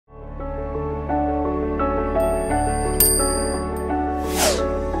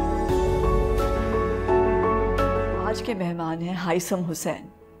के मेहमान हैं हाइसम हुसैन।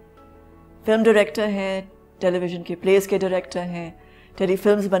 फिल्म डायरेक्टर हैं, टेलीविज़न के प्लेस के डायरेक्टर हैं,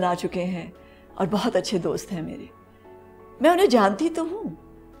 टेलीफिल्म्स बना चुके हैं और बहुत अच्छे दोस्त हैं मेरे। मैं उन्हें जानती तो हूँ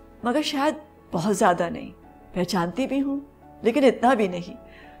मगर शायद बहुत ज़्यादा नहीं, पहचानती भी हूँ लेकिन इतना भी नहीं।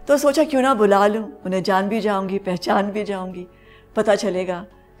 तो सोचा क्यों ना बुला लूँ, उन्हें जान भी जाऊँगी, पहचान भी जाऊँगी, पता चलेगा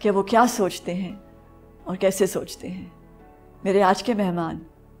कि वो क्या सोचते हैं और कैसे सोचते हैं। मेरे आज के मेहमान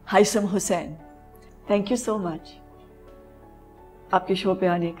हाइसम Hussain, thank you so much आपके शो पे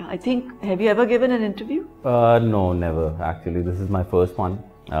आने का। I think have you ever given an interview? No, never actually, this is my first one.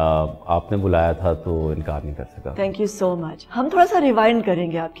 आपने बुलाया था तो इनकार नहीं कर सका। Thank you so much. हम थोड़ा सा रिवाइंड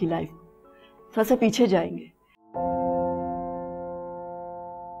करेंगे आपकी लाइफ, थोड़ा सा पीछे जाएंगे।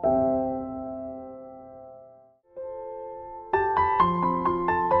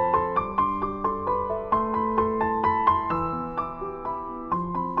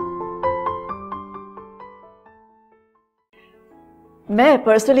 मैं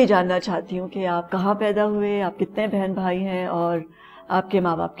पर्सनली जानना चाहती हूँ कि आप कहाँ पैदा हुए, आप कितने बहन भाई हैं और आपके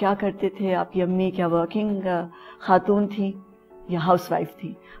माँ बाप क्या करते थे। आपकी अम्मी क्या वर्किंग खातून थी या हाउसवाइफ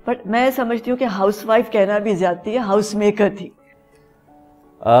थी? बट मैं समझती हूँ कि हाउसवाइफ कहना भी ज़्यादती है, हाउस मेकर थी।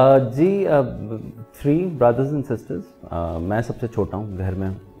 जी, 3 brothers and sisters। मैं सबसे छोटा हूँ घर में।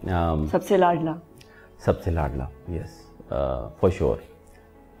 सबसे लाडला? सबसे लाडला, यस, फॉर श्योर।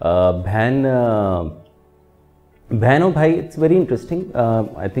 बहन और भाई, it's very interesting.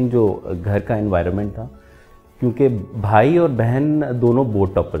 I think जो घर का एनवायरनमेंट था, क्योंकि भाई और बहन दोनों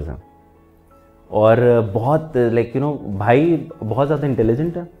बोर्ड टॉपर्स हैं और बहुत लाइक यू नो भाई बहुत ज़्यादा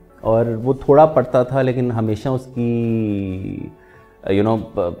इंटेलिजेंट है और वो थोड़ा पढ़ता था लेकिन हमेशा उसकी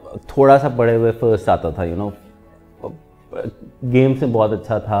थोड़ा सा पढ़े हुए फर्स्ट आता था। गेम्स में बहुत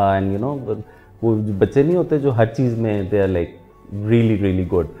अच्छा था एंड वो बच्चे नहीं होते जो हर चीज़ में they are like really really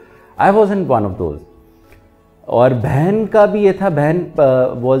good. I वॉज़न्ट one of those. और बहन का भी ये था, बहन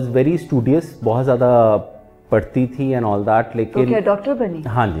वॉज वेरी स्टूडियस, बहुत ज़्यादा पढ़ती थी एंड ऑल दैट, लेकिन क्या डॉक्टर बनी?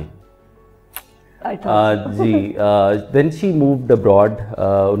 हाँ जी, जी। Then she moved abroad.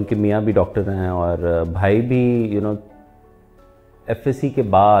 उनके मियाँ भी डॉक्टर हैं और भाई भी एफएससी के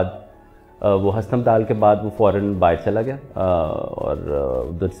बाद वो हस्तमताल के बाद वो फॉरेन बाहर चला गया और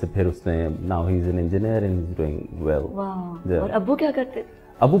उधर से फिर उसने now he is an engineer and is doing well. और अब्बू क्या करते थे?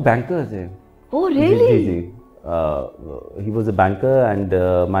 अब्बू बैंकर थे। Oh really? Ji ji. He was a banker and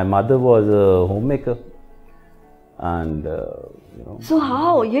my mother was a homemaker and So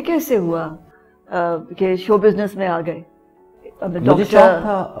how ये कैसे हुआ कि शो बिजनेस में आ गए? मुझे शौक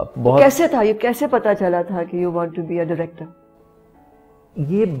था बहुत। कैसे था ये, कैसे पता चला था कि you want to be a director?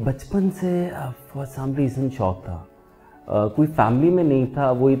 ये बचपन से for some reason शौक था। कोई फैमिली में नहीं था,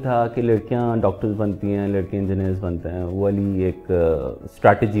 वही था कि लड़कियां डॉक्टर्स बनती हैं, लड़के इंजीनियर्स बनते हैं, वो वाली एक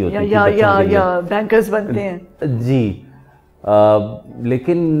स्ट्रैटेजी होती है या बैंकर्स बनते हैं। जी।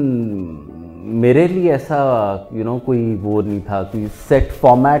 लेकिन मेरे लिए ऐसा कोई वो नहीं था, कोई सेट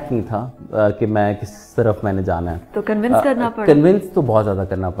फॉर्मेट नहीं था कि मैं किस तरफ मैंने जाना है। तो कन्विंस करना पड़ा? कन्विंस तो बहुत ज़्यादा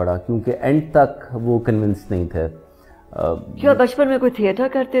करना पड़ा क्योंकि एंड तक वो कन्विंस नहीं थे। क्या बचपन में कोई थिएटर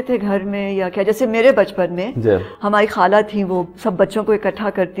करते थे घर में या क्या? जैसे मेरे बचपन में हमारी खाला थी, वो सब बच्चों को इकट्ठा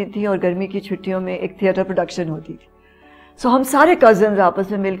करती थी और गर्मी की छुट्टियों में एक थिएटर प्रोडक्शन होती थी। सो हम सारे कजन्स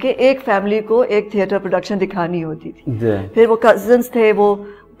आपस में मिलके एक फैमिली को एक थिएटर प्रोडक्शन दिखानी होती थी। फिर वो कजन्स थे, वो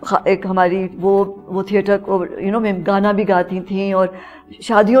एक हमारी वो थिएटर को में गाना भी गाती थी और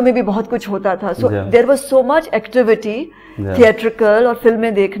शादियों में भी बहुत कुछ होता था। So there was so much activity theatrical और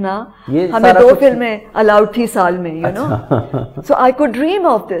फिल्में देखना। हमें 2 फिल्में अलाउड थी साल में, सो I could dream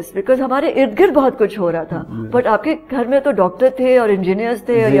of this because हमारे इर्द गिर्द बहुत कुछ हो रहा था। बट आपके घर में तो डॉक्टर थे और इंजीनियर्स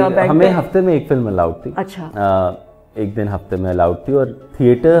थे या बैंक? हमें हफ्ते में 1 फिल्म अलाउड थी। अच्छा। एक दिन हफ्ते में अलाउड थी। और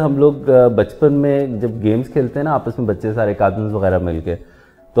थिएटर हम लोग बचपन में जब गेम्स खेलते हैं ना आपस में बच्चे सारे कज़न्स वगैरह मिलके,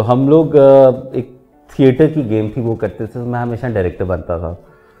 तो हम लोग एक थिएटर की गेम थी वो करते थे। मैं हमेशा डायरेक्टर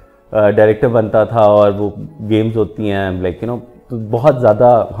बनता था और वो गेम्स होती हैं लाइक तो बहुत ज़्यादा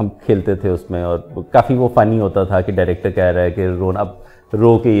हम खेलते थे उसमें और काफ़ी वो फ़नी होता था कि डायरेक्टर कह रहा है कि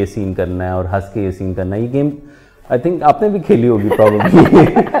रो के ये सीन करना है और हंस के ये सीन करना है। ये गेम आई थिंक आपने भी खेली होगी प्रॉब्लली।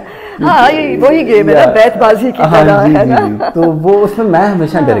 हाँ, ये वही गेम है ना, बैतबाजी की तरह है ना। तो वो उसमें मैं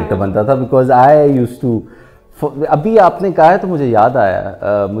हमेशा डायरेक्टर बनता था बिकॉज आई यूज्ड टू। अभी आपने कहा है तो मुझे याद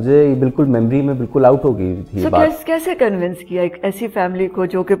आया, मुझे बिल्कुल मेमोरी में बिल्कुल आउट हो गई थी बात। कैसे कन्विंस किया एक ऐसी फैमिली को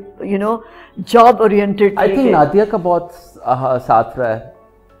जो कि job oriented? I think Nadia का बहुत साथ रहा है।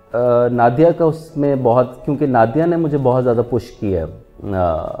 नादिया का उसमें बहुत, क्योंकि नादिया ने मुझे बहुत ज़्यादा पुश किया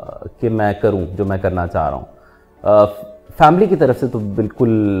कि मैं करूं जो मैं करना चाह रहा हूं। फैमिली की तरफ से तो बिल्कुल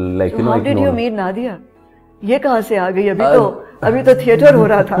like how did you meet Nadia? ये कहाँ से आ गई? अभी तो थिएटर हो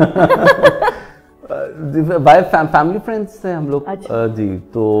रहा था। बाय फैमिली फ्रेंड्स से हम लोग। अच्छा। जी,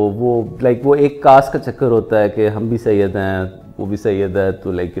 तो वो लाइक वो एक कास्ट का चक्कर होता है कि हम भी सैयद हैं, वो भी सैयद है,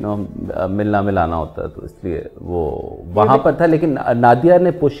 तो लाइक यू नो मिलना मिलाना होता है, तो इसलिए वो वहाँ पर था। लेकिन नादिया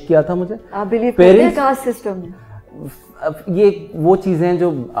ने पुश किया था मुझे। आप बिलीव करते हैं कास्ट सिस्टम में? ये वो चीज़ें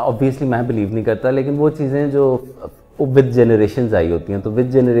जो ऑब्वियसली मैं बिलीव नहीं करता, लेकिन वो चीज़ें जो विद जनरेशंस आई होती हैं, तो विद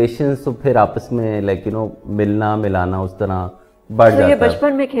जनरेशंस तो फिर आपस में लाइक यू नो मिलना मिलाना उस तरह बढ़ जाता है। ये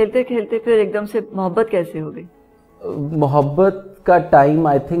बचपन में खेलते खेलते फिर एकदम से मोहब्बत कैसे हो गई? मोहब्बत का टाइम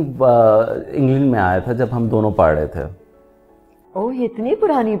आई थिंक इंग्लैंड में आया था जब हम दोनों पढ़ रहे थे। ओह, ये इतनी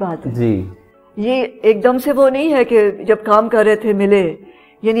पुरानी बात है। जी, ये एकदम से वो नहीं है कि जब काम कर रहे थे मिले,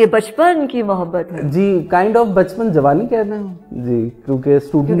 यानी ये बचपन की मोहब्बत है। जी, काइंड ऑफ बचपन जवानी कहते हैं जी, क्योंकि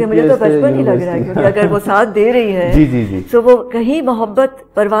स्टूडेंट, क्योंकि मुझे तो बचपन ही लग रहा है, क्योंकि अगर वो साथ दे रही है जी जी जी, तो वो कहीं मोहब्बत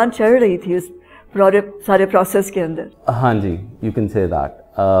परवान चढ़ रही थी उस सारे प्रोसेस के अंदर। हाँ जी, यू कैन से दैट।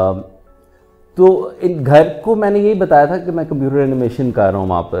 तो इन घर को मैंने यही बताया था कि मैं कंप्यूटर एनिमेशन कर रहा हूँ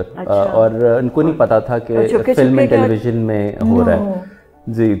वहाँ पर। अच्छा। और इनको नहीं पता था कि फिल्म एंड टेलीविजन में हो रहा है।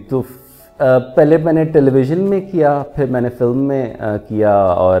 जी, तो पहले मैंने टेलीविजन में किया, फिर मैंने फिल्म में किया,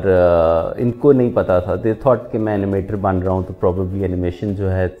 और इनको नहीं पता था। दे थॉट कि मैं एनिमेटर बन रहा हूँ, तो प्रोबेबली एनिमेशन जो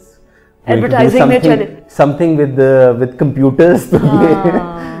है एडवर्टाइजिंग में चले समथिंग विद कंप्यूटर्स। तो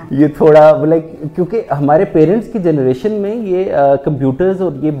ये थोड़ा लाइक, क्योंकि हमारे पेरेंट्स की जनरेशन में ये कंप्यूटर्स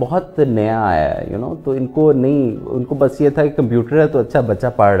और ये बहुत नया आया है, यू नो, तो इनको नहीं, उनको बस ये था कि कंप्यूटर है तो अच्छा बच्चा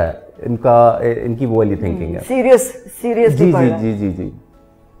पढ़ रहा है, इनकी वो वाली थिंकिंग है। सीरियस जी जी जी जी जी।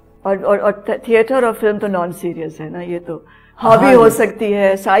 और थिएटर और फिल्म तो नॉन सीरियस है ना, ये तो हॉबी हो सकती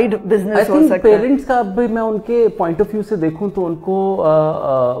है, साइड बिजनेस हो सकता है। पेरेंट्स का भी मैं उनके पॉइंट ऑफ व्यू से देखूं तो उनको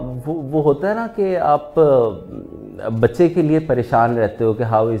वो होता है ना कि आप बच्चे के लिए परेशान रहते हो कि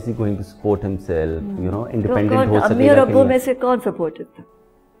how is he going to support himself, you know, independent हो सके। अम्मी और अब्बू में से कौन सपोर्टिव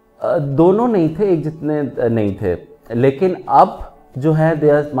था? दोनों नहीं थे, एक जितने नहीं थे, लेकिन अब जो है दे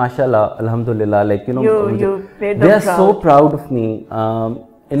आर माशाल्लाह अल्हम्दुलिल्लाह, like you know they are so proud of me.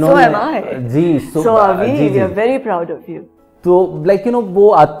 So am I. Ji, so are we. We are very proud of you. तो लाइक यू नो वो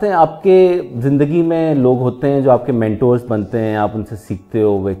आते हैं आपके ज़िंदगी में, लोग होते हैं जो आपके मेंटोर्स बनते हैं, आप उनसे सीखते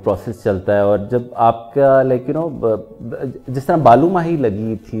हो, वो एक प्रोसेस चलता है। और जब आपका लाइक यू नो जिस तरह बालू माही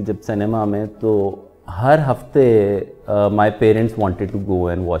लगी थी जब सिनेमा में, तो हर हफ्ते my parents wanted to go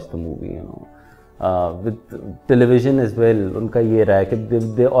and watch the movie, you know, with television as well. उनका ये रहा है कि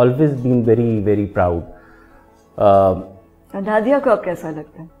they always been very very proud. Nadia को अब कैसा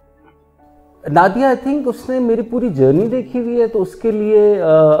लगता है? नादिया आई थिंक उसने मेरी पूरी जर्नी देखी हुई है, तो उसके लिए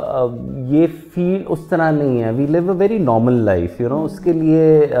ये फील उस तरह नहीं है। We live a very normal life, you know. उसके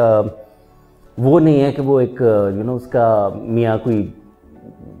लिए वो नहीं है कि वो एक यू नो उसका मियाँ कोई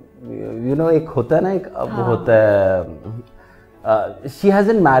यू नो एक होता है ना, एक वो होता है, she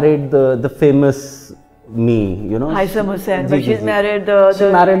hasn't married the famous me, you know, Haissam Hussain, but she's married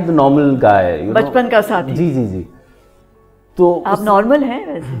the normal guy, you know, बचपन का साथी। जी जी जी। तो आप नॉर्मल हैं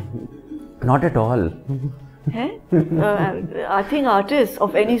वैसे? Not at all. हैं? I think artists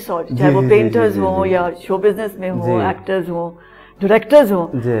of any sort, चाहे वो पेंटर्स हों या शो बिजनेस में हों, एक्टर्स हों, डायरेक्टर्स हों,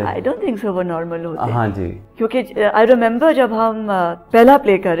 I don't think so वो नॉर्मल होते हैं। हाँ जी। क्योंकि I remember जब हम पहला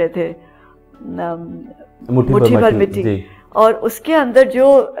प्ले कर रहे थे मुट्ठी भर मिट्टी, और उसके अंदर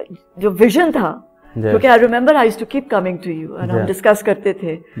जो विजन था, क्योंकि I remember I used to keep coming to you और हम डिस्कस करते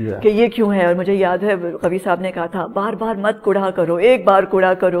थे कि ये क्यों है। और मुझे याद है कवि साहब ने कहा था बार बार मत कूड़ा करो, एक बार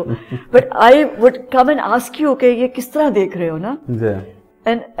कूड़ा करो, but I would come and ask you कि ये किस तरह देख रहे हो ना।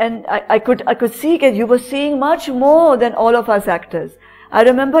 एंड आई कुड सी कि you were seeing much more than all of us actors. I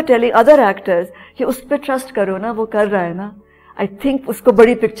remember telling other actors कि उस पर ट्रस्ट करो ना, वो कर रहा है ना। आई थिंक उसको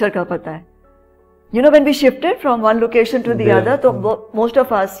बड़ी पिक्चर का पता है। You know, when we shifted from one location to the other, so most of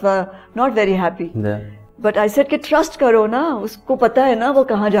us were not very happy. But I said कि trust करो ना, उसको पता है ना वो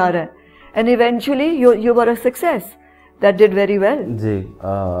कहाँ जा रहा है। And eventually you were a success. That did very well. Ji.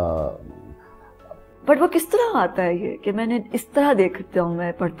 But वो किस तरह आता है ये कि मैंने इस तरह देखता हूँ,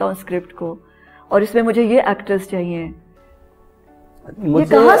 मैं पढ़ता हूँ स्क्रिप्ट को और इसमें मुझे ये एक्टर्स चाहिए, ये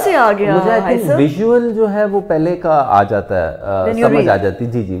कहाँ से आ गया? मुझे आई थिंक विजुअल जो है वो पहले का आ जाता है, समझ आ जाती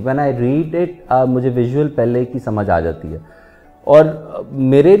है। जी जी, व्हेन आई रीड इट मुझे विजुअल पहले की समझ आ जाती है। और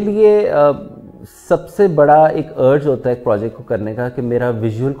मेरे लिए सबसे बड़ा एक अर्ज होता है एक प्रोजेक्ट को करने का कि मेरा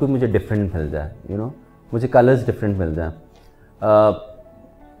विजुअल कोई मुझे डिफरेंट मिल जाए, यू नो, मुझे कलर्स डिफरेंट मिल जाए।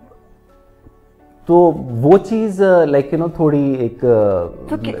 तो वो चीज़ लाइक यू नो थोड़ी एक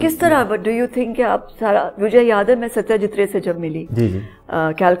तो किस तरह डू यू थिंक कि आप सारा, मुझे याद है मैं सत्याजित से जब मिली जी जी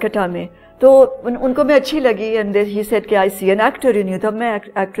कैलकाटा में, तो उनको मैं अच्छी लगी एंड ही सेड कि आई C an actor in you. तब मैं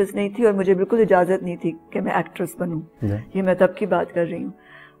एक्ट्रेस नहीं थी और मुझे बिल्कुल इजाज़त नहीं थी कि मैं एक्ट्रेस बनूं, ये मैं तब की बात कर रही हूँ।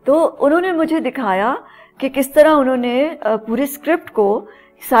 तो उन्होंने मुझे दिखाया कि किस तरह उन्होंने पूरी स्क्रिप्ट को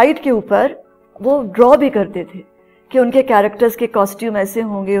साइड के ऊपर वो ड्रॉ भी करते थे कि उनके कैरेक्टर्स के कॉस्ट्यूम ऐसे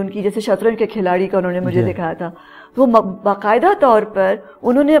होंगे, उनकी जैसे शतरंज के खिलाड़ी का उन्होंने मुझे दिखाया था, तो बाकायदा तौर पर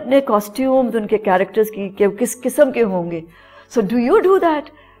उन्होंने अपने कॉस्ट्यूम्स उनके कैरेक्टर्स की कि किस किस्म के होंगे. So do you do that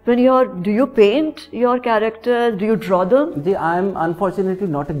do you paint your characters, do you draw them? Ji, I am unfortunately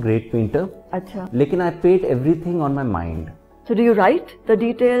not a great painter. अच्छा. लेकिन I paint everything on my mind. So do you write the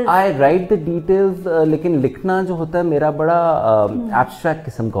details? I write the details, लेकिन लिखना जो होता है मेरा बड़ा abstract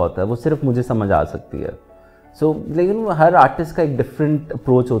किस्म का होता है, वो सिर्फ मुझे समझ आ सकती है. So लेकिन हर आर्टिस्ट का एक different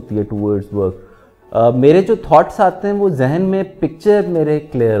approach होती है towards work. मेरे जो thoughts आते हैं वो जहन में पिक्चर मेरे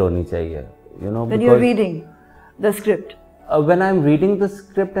clear होनी चाहिए, you know. When you're reading the script. When I'm reading the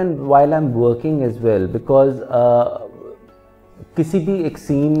script and while I'm working as well, because किसी भी एक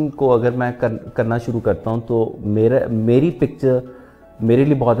सीन को अगर मैं करना शुरू करता हूँ तो मेरी पिक्चर मेरे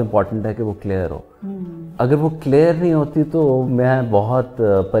लिए बहुत इम्पोर्टेंट है कि वो क्लियर हो. अगर वो क्लियर नहीं होती तो मैं बहुत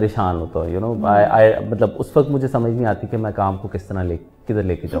परेशान होता हूँ, यू नो. मतलब उस वक्त मुझे समझ नहीं आती कि मैं काम को किस तरह किधर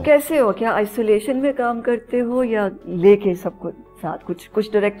लेके जाऊँ. तो कैसे हो, क्या आइसोलेशन में काम करते हो या लेके सबको साथ?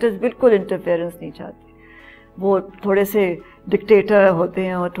 कुछ डायरेक्टर्स बिल्कुल इंटरफेरेंस नहीं चाहते, वो थोड़े से डिक्टेटर होते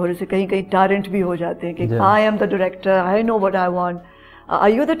हैं और थोड़े से कहीं कहीं टारेंट भी हो जाते हैं कि I am the director, I know what I want. Are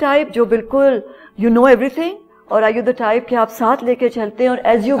you the type जो बिल्कुल यू नो एवरीथिंग, और आर यू द टाइप कि आप साथ लेके चलते हैं और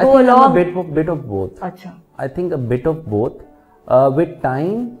as you go along? Bit of both. अच्छा. I think a bit of both. With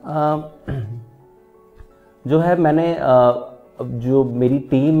time जो है मैंने जो मेरी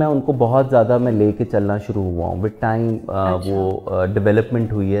टीम है उनको बहुत ज़्यादा मैं लेके चलना शुरू हुआ हूँ. विद टाइम वो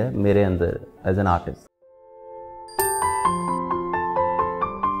डेवलपमेंट हुई है मेरे अंदर एज एन आर्टिस्ट.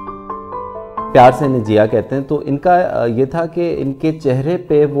 प्यार से इन्हें जिया कहते हैं. तो इनका ये था कि इनके चेहरे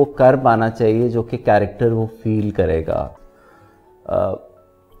पे वो कर्व आना चाहिए जो कि कैरेक्टर वो फील करेगा.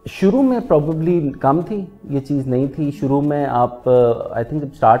 शुरू में प्रॉब्ली कम थी, ये चीज़ नहीं थी. शुरू में आप आई थिंक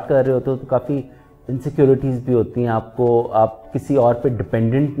जब स्टार्ट कर रहे होते हो तो काफ़ी इनसिक्योरिटीज़ भी होती हैं आपको. आप किसी और पे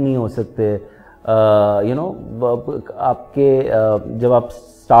डिपेंडेंट नहीं हो सकते, यू नो. आपके जब आप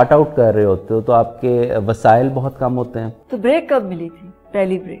स्टार्ट आउट कर रहे होते हो तो आपके वसाइल बहुत कम होते हैं. तो ब्रेक कब मिली थी,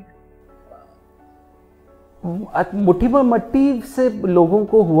 पहली ब्रेक? मुट्ठी पर मट्टी से लोगों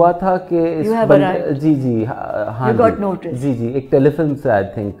को हुआ था कि जी हाँ जी एक टेलीफिल्म से आई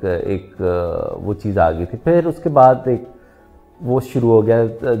थिंक एक वो चीज़ आ गई थी. फिर उसके बाद एक वो शुरू हो गया,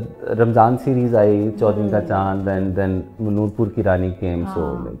 रमज़ान सीरीज आई, चौधरी का चांद, देन नूरपुर की रानी केम, so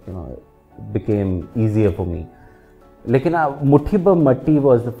like you know became easier for me. लेकिन मुट्ठी पर मट्टी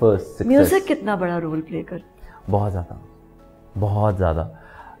was the first success. Music कितना बड़ा रोल प्ले कर? बहुत ज़्यादा.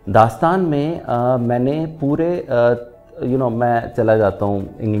 दास्तान में मैंने पूरे यू नो मैं चला जाता हूँ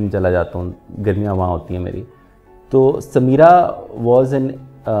इंग्लैंड, चला जाता हूँ, गर्मियाँ वहाँ होती हैं मेरी. तो Samira was in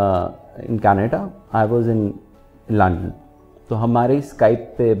Canada, I was in London. तो हमारे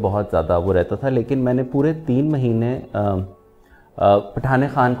स्काइप पे बहुत ज़्यादा वो रहता था. लेकिन मैंने पूरे 3 महीने पठाने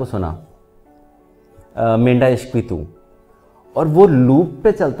खान को सुना, मेंढा इश्क भी तू, और वो लूप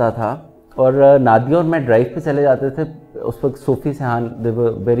पे चलता था. और नादिया और मैं ड्राइव पे चले जाते थे. उस वक्त SoFi Shehan they were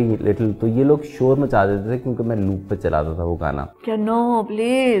very little, तो ये लोग शोर मचा देते थे क्योंकि मैं लूप पे चलाता था वो गाना. क्या नो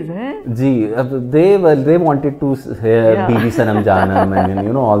प्लीज है जी. अब दे वांटेड टू हियर बीबी सनम जानम and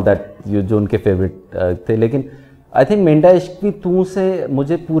you know all that जो उनके फेवरेट थे. लेकिन आई थिंक मेंढा इश्क भी तू से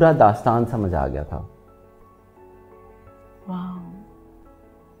मुझे पूरा दास्तान समझ आ गया था.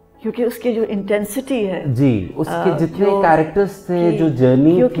 क्योंकि उसकी जो इंटेंसिटी है जी, उसके जितने कैरेक्टर्स थे, जो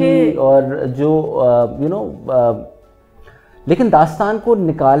जर्नी थी, और जो यू नो लेकिन दास्तान को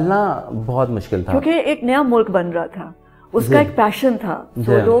निकालना बहुत मुश्किल था क्योंकि एक नया मुल्क बन रहा था. उसका एक पैशन था.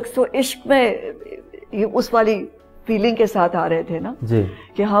 तो लोग तो इश्क में उस वाली फीलिंग के साथ आ रहे थे ना जी,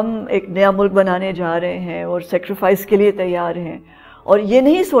 कि हम एक नया मुल्क बनाने जा रहे हैं और सेक्रीफाइस के लिए तैयार हैं. और ये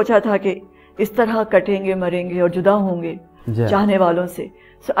नहीं सोचा था कि इस तरह कटेंगे, मरेंगे और जुदा होंगे चाहने वालों से.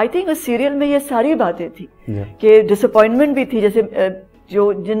 सो आई थिंक उस सीरियल में ये सारी बातें थी कि डिसअपॉइंटमेंट भी थी. जैसे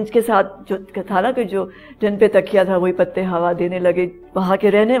जो जिनके साथ जो था ना कि जो जिन पे तकिया था वही पत्ते हवा देने लगे, वहाँ के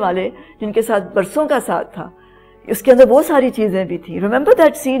रहने वाले जिनके साथ बरसों का साथ था, उसके अंदर वो सारी चीज़ें भी थी. रिमेंबर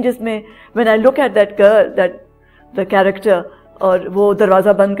दैट सीन जिसमें when I look at that girl, that the character, और वो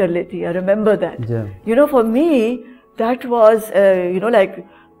दरवाज़ा बंद कर लेती है. I remember that. You know for me that was you know like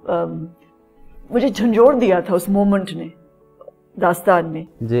मुझे झंझोड़ दिया था उस मोमेंट ने दास्तान में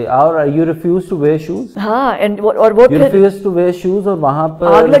जी. और you refuse to where shoes. हाँ, एंड और वो रिफ्यूज टू वेयर शूज. और वहाँ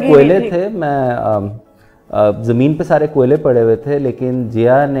पर कोयले थे, मैं ज़मीन पे सारे कोयले पड़े हुए थे, लेकिन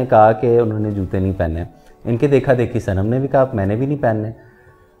जिया ने कहा कि उन्होंने जूते नहीं पहने. इनके देखा देखी सनम ने भी कहा मैंने भी नहीं पहनने.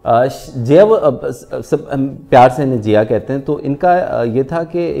 जिया वो सब प्यार से इन्हें जिया कहते हैं, तो इनका ये था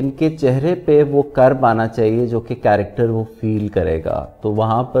कि इनके चेहरे पे वो कर्व आना चाहिए जो कि कैरेक्टर वो फील करेगा। तो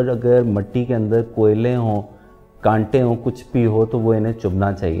वहाँ पर अगर मिट्टी के अंदर कोयले हों, कांटे हों, कुछ भी हो, तो वो इन्हें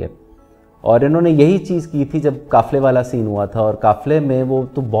चुभना चाहिए। और इन्होंने यही चीज़ की थी जब काफ़िले वाला सीन हुआ था, और काफ़िले में वो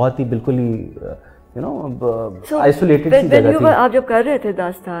तो बहुत ही बिल्कुल ही आइसोलेटेड सी जगह थी। आप जब कर रहे थे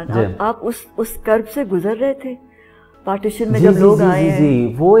दास्तान, आप उस कर्व से गुजर रहे थे पार्टीशन में जब लोग आए हैं?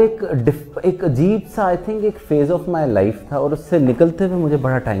 जी, वो एक अजीब सा, आई थिंक एक फेज ऑफ माय लाइफ था, और उससे निकलते हुए मुझे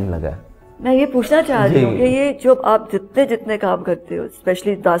बड़ा टाइम लगा। मैं ये पूछना चाह रही हूँ कि ये जो आप जितने काम करते हो,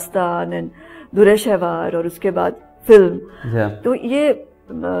 स्पेशली दास्तान एंड दुरे शहवार और उसके बाद फिल्म, तो ये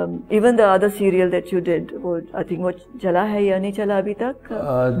even the other serial that you did, वो आई थिंक वो चला है या नहीं चला अभी तक?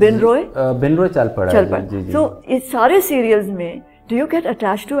 बिन रॉय चल पड़ा। तो इस सारे सीरियल्स में do you get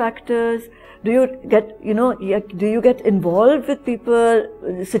attached to actors? Do you get, do you get involved with people,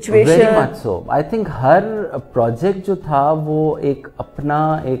 situation? Very much so. I think her project जो था वो एक अपना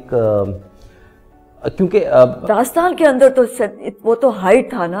एक क्योंकि दास्तान के अंदर तो वो तो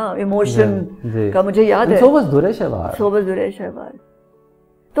हाइट था ना इमोशन का, मुझे याद है। So was दुरे Shahwar.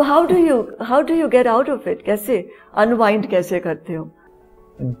 तो how do you get out of it? कैसे unwind कैसे करते हो?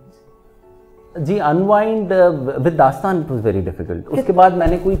 जी, अनवाइंड विद दास्तान इट वाज वेरी डिफिकल्ट। उसके बाद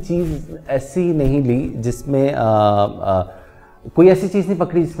मैंने कोई चीज़ ऐसी नहीं ली जिसमें कोई ऐसी चीज़ नहीं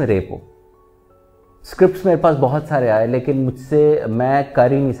पकड़ी जिसमें रेप हो। स्क्रिप्ट्स मेरे पास बहुत सारे आए, लेकिन मुझसे मैं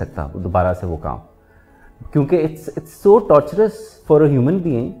कर ही नहीं सकता दोबारा से वो काम, क्योंकि it's so torturers for a human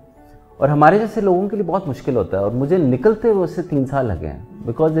being, और हमारे जैसे लोगों के लिए बहुत मुश्किल होता है। और मुझे निकलते हुए उससे 3 साल लगे हैं,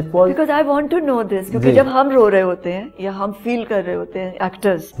 because I want to know this, क्योंकि जब हम रो रहे होते हैं या हम फील कर रहे होते हैं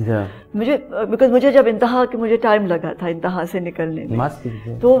एक्टर्स, मुझे जब इंतहा कि मुझे टाइम लगा था इंतहा से निकलने में,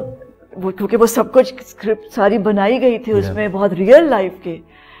 तो वो क्योंकि वो सब कुछ स्क्रिप्ट सारी बनाई गई थी, उसमें बहुत रियल लाइफ के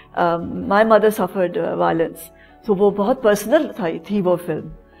माय मदर सफर्ड वायलेंस, तो वो बहुत पर्सनल थी वो फिल्म,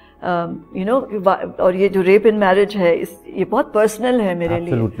 और ये जो रेप इन मैरिज है ये बहुत पर्सनल है मेरे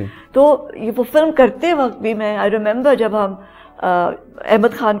लिए। तो ये वो फिल्म करते वक्त भी मैं आई रिमेम्बर जब हम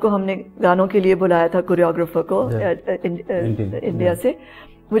अहमद खान को हमने गानों के लिए बुलाया था, कोरियोग्राफर को इंडिया से,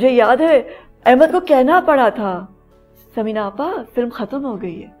 मुझे याद है अहमद को कहना पड़ा था, समीना आपा फिल्म खत्म हो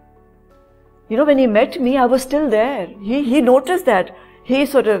गई है। When he met me, I was still there. He noticed that. He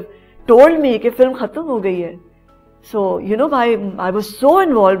sort of told me कि फिल्म खत्म हो गई है. So I was so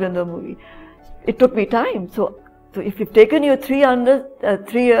involved in the movie. It took me time. So if you've taken you 3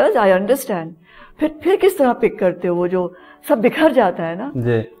 years, I understand. फिर किस तरह pick करते हो? वो जो सब बिखर जाता है ना,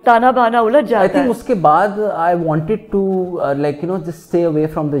 ताना बाना उलझ जाता है। I think उसके बाद I wanted to just stay away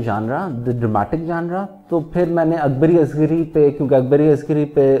from the genre, the dramatic genre. तो फिर मैंने अकबरी असगरी पे, क्योंकि अकबरी असगरी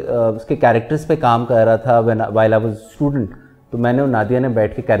पे उसके कैरेक्टर्स पे काम कर रहा था while I was student, तो मैंने और नादिया ने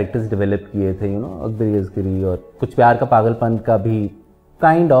बैठ के कैरेक्टर्स डेवलप किए थे, अकबरी असगरी, और कुछ प्यार का पागलपन का भी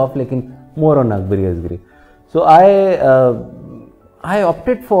काइंड ऑफ, लेकिन more on Akbari Asghari. So I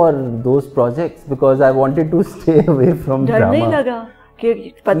opted for those projects because I wanted to stay away from drama. डर नहीं लगा कि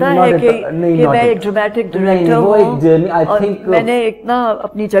पता है कि मैं एक ड्रामेटिक डायरेक्टर हूँ और मैंने इतना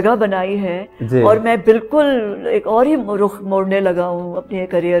अपनी जगह बनाई है और मैं बिल्कुल एक और ही रुख मोड़ने लगा हूँ अपने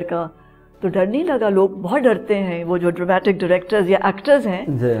करियर का, तो डर नहीं लगा? लोग बहुत डरते हैं, वो जो ड्रामेटिक डायरेक्टर्स या एक्टर्स हैं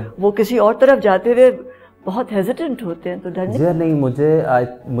वो किसी और तरफ जाते हुए बहुत हेजिटेंट होते हैं, तो डर नहीं?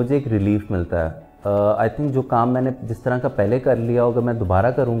 मुझे एक रिलीफ मिलता है। आई थिंक जो काम मैंने जिस तरह का पहले कर लिया, अगर मैं दोबारा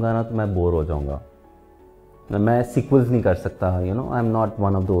करूँगा ना तो मैं बोर हो जाऊँगा। मैं सीक्वल्स नहीं कर सकता, I am not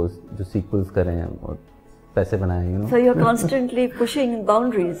one of those जो सीक्वल्स करें और पैसे बनाएं, So you're constantly pushing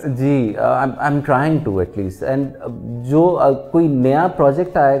boundaries. Ji, I'm trying to at least. And जो कोई नया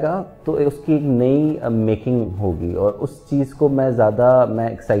प्रोजेक्ट आएगा तो उसकी एक नई मेकिंग होगी, और उस चीज़ को मैं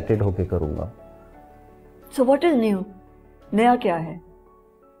एक्साइटेड होके करूँगा। So what is new? नया क्या है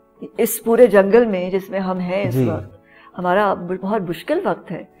इस पूरे जंगल में जिसमें हम हैं इस वक्त? हमारा बहुत मुश्किल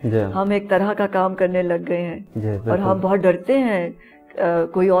वक्त है, हम एक तरह का काम करने लग गए हैं और हम बहुत डरते हैं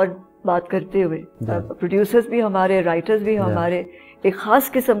कोई और बात करते हुए। प्रोड्यूसर्स भी हमारे, राइटर्स भी हमारे एक खास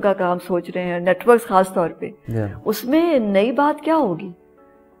किस्म का काम सोच रहे हैं, नेटवर्क्स खास तौर पे। उसमें नई बात क्या होगी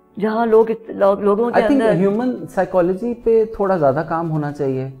जहाँ लोगों के अंदर ह्यूमन साइकोलॉजी पे थोड़ा ज़्यादा काम होना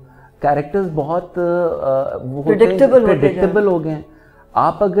चाहिए। कैरेक्टर्स बहुत प्रेडिक्टेबल हो गए हैं।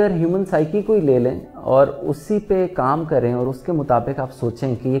 आप अगर ह्यूमन साइकी को ही ले लें और उसी पे काम करें और उसके मुताबिक आप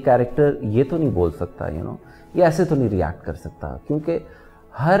सोचें कि ये कैरेक्टर ये तो नहीं बोल सकता, ये ऐसे तो नहीं रिएक्ट कर सकता, क्योंकि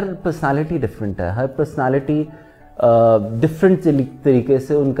हर पर्सनालिटी डिफरेंट है, हर पर्सनालिटी डिफरेंट तरीके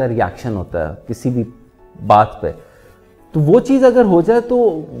से उनका रिएक्शन होता है किसी भी बात पे। तो वो चीज़ अगर हो जाए तो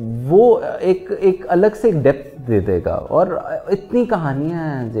वो एक अलग से एक डेप्थ दे देगा। और इतनी कहानियाँ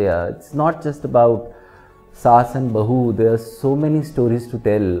हैं Jaya, it's not just about सास एंड बहू, there are so many stories to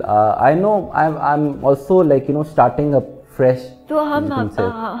tell. I know I am also like you know starting up fresh. तो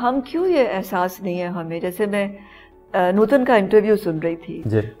हम क्यों ये एहसास नहीं है हमें? जैसे मैं नूतन का इंटरव्यू सुन रही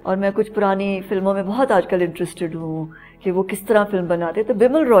थी और मैं कुछ पुरानी फिल्मों में बहुत आजकल इंटरेस्टेड हूँ कि वो किस तरह फिल्म बनाते। तो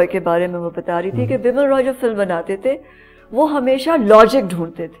बिमल रॉय के बारे में वो बता रही थी कि बिमल रॉय जो फिल्म बनाते थे वो हमेशा लॉजिक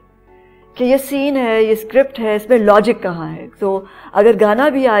ढूंढते थे कि ये सीन है, ये स्क्रिप्ट है, इसमें लॉजिक कहाँ है। तो अगर गाना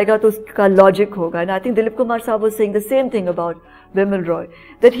भी आएगा तो उसका लॉजिक होगा। And I think Dilip Kumar साहब was saying the same thing about Bimal Roy,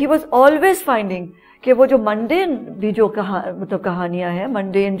 that he was always finding कि वो जो मंडेन भी जो कहानियाँ हैं,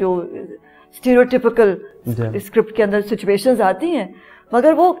 मंडेन जो स्टीरियोटिपिकल स्क्रिप्ट के अंदर सिचुएशंस आती हैं,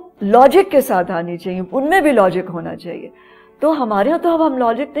 मगर वो लॉजिक के साथ आनी चाहिए, उनमें भी लॉजिक होना चाहिए। तो हमारे यहाँ तो अब हम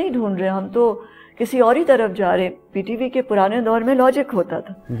लॉजिक नहीं ढूंढ रहे, हम तो किसी और ही तरफ जा रहे। पीटीवी के पुराने दौर में लॉजिक होता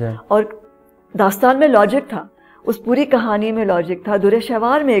था और दास्तान में लॉजिक था, उस पूरी कहानी में लॉजिक था, दुरे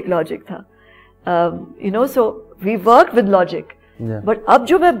शहवार में एक लॉजिक था, you know. So we work with logic. But अब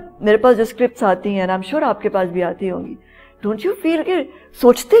जो मेरे पास जो स्क्रिप्ट्स आती हैं, आई एम श्योर आपके पास भी आती होंगी, डोंट यू फील कि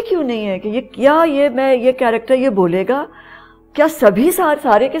सोचते क्यों नहीं है कि ये क्या, ये कैरेक्टर ये बोलेगा क्या? सभी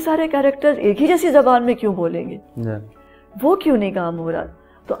सारे के सारे कैरेक्टर्स एक ही जैसी जबान में क्यों बोलेंगे? वो क्यों नहीं काम हो रहा?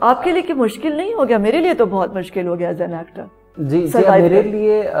 तो आपके लिए कि मुश्किल नहीं हो गया? मेरे लिए तो बहुत मुश्किल हो गया एज एन एक्टर। जी मेरे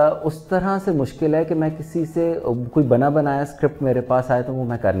लिए उस तरह से मुश्किल है कि मैं किसी से कोई बना बनाया स्क्रिप्ट मेरे पास आए तो वो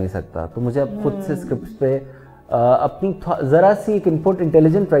मैं कर नहीं सकता। तो मुझे अब खुद से स्क्रिप्ट पे अपनी ज़रा सी एक इनपुट,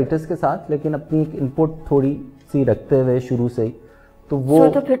 इंटेलिजेंट राइटर्स के साथ, लेकिन अपनी एक इनपुट थोड़ी सी रखते हुए शुरू से ही, तो वो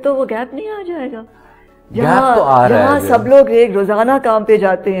तो फिर तो वो गैप नहीं आ जाएगा जहाँ तो आ रहा है। सब लोग एक रोजाना काम पे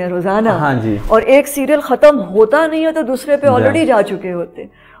जाते हैं, रोजाना। हाँ जी। और एक सीरियल खत्म होता नहीं है तो दूसरे पे ऑलरेडी जा चुके होते।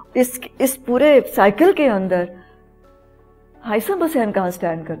 इस पूरे साइकिल के अंदर हाइसम हुसैन कहाँ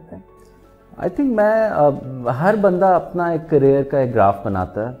स्टैंड करता है? आई थिंक मैं हर बंदा अपना एक करियर का एक ग्राफ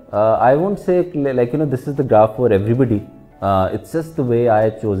बनाता है। I won't say like you know this is the graph for everybody, it's just the way I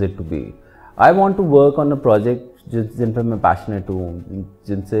chose it to be. I want to work on a project जिन पर मैं पैशनेट हूँ,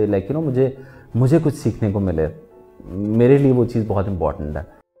 जिनसे like you know मुझे कुछ सीखने को मिले। मेरे लिए वो चीज़ बहुत इम्पोर्टेंट है।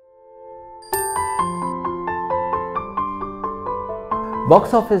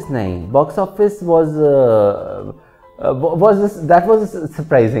 बॉक्स ऑफिस नहीं, box office that was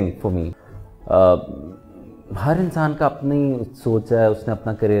surprising for me. हर इंसान का अपनी सोच है, उसने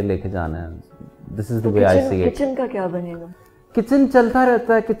अपना करियर लेके जाना है। This is the way I see it. Kitchen का क्या बनेगा? किचन चलता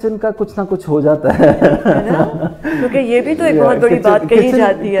रहता है, किचन का कुछ ना कुछ हो जाता है क्योंकि ये भी तो एक बहुत बड़ी बात कही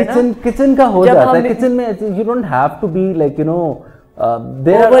जाती है ना, किचन का हो जाता है। किचन में you don't have to be like you know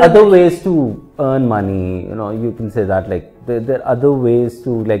there are other ways to earn money, you know you can say that like there are other ways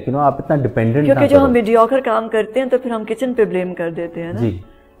to like you know आप इतना dependent, क्योंकि जो हम mediocre काम करते हैं तो फिर हम किचन पे ब्लेम कर देते हैं ना। जी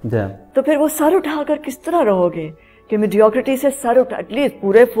तो फिर वो सर उठाकर किस तरह रहोगे कि मीडियोक्रिटी से सर उठा, एटलीस्ट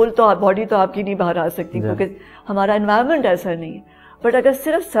पूरे फुल तो बॉडी तो आपकी नहीं बाहर आ सकती क्योंकि हमारा एनवायरनमेंट ऐसा नहीं है। बट अगर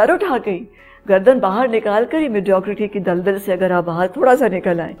सिर्फ सर उठा के ही, गर्दन बाहर निकाल कर ही मीडियोक्रिटी की दलदल से अगर आप बाहर थोड़ा सा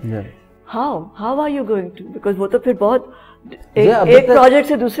निकल आए, how are you going to? Because वो तो फिर बहुत एक प्रोजेक्ट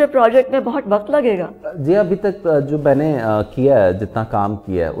से दूसरे प्रोजेक्ट में बहुत वक्त लगेगा। जी अभी तक जो मैंने किया है, जितना काम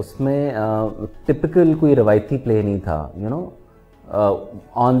किया है, उसमें टिपिकल कोई रवायती प्ले नहीं था। यू नो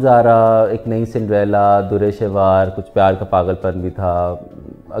ऑन ज़ारा, एक नई सिंड्रेला, दुरे शेवार, कुछ प्यार का पागलपन भी था,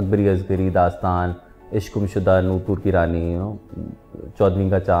 अकबरी असगरी, दास्तान, इश्क गुमशुदा, नूरपुर की रानी, यू नो चौधरी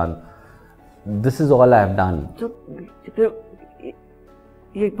का चांद। This is all I have done. तो फिर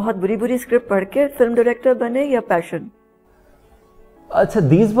ये बहुत बुरी बुरी स्क्रिप्ट पढ़ के फिल्म डायरेक्टर बने या पैशन? अच्छा,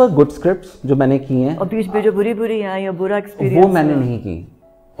 दीज वर गुड स्क्रिप्ट्स जो मैंने की हैं, और बीच में जो बुरी बुरी आई या बुरा एक्सपीरियंस वो मैंने नहीं की।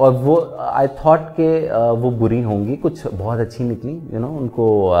 और वो आई थॉट के वो बुरी होंगी, कुछ बहुत अच्छी निकली, यू नो उनको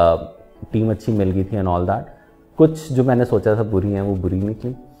टीम अच्छी मिल गई थी एंड ऑल दैट। कुछ जो मैंने सोचा था बुरी हैं वो बुरी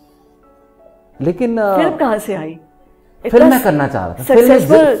निकली। लेकिन फिल्म कहाँ से आई? फिल्म मैं करना चाह रहा था,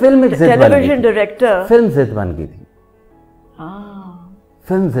 फिल्म टेलीविजन डायरेक्टर, फिल्म जिद बन गई थी।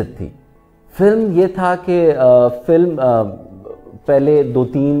 फिल्म जिद थी। फिल्म ये था कि फिल्म पहले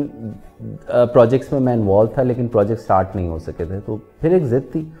 2-3 प्रोजेक्ट्स में मैं इन्वॉल्व था, लेकिन प्रोजेक्ट स्टार्ट नहीं हो सके थे। तो फिर एक जिद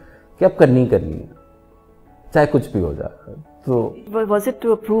थी कि अब करनी है, चाहे कुछ भी हो जाए। तो was it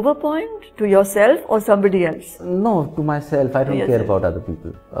to prove a point to yourself or somebody else? No, to myself. I don't care about other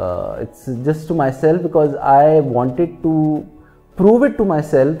people. It's just to myself because I wanted to prove it to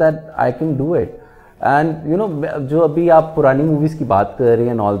myself that I can do it. And you know, जो अभी आप पुरानी movies की बात कर रही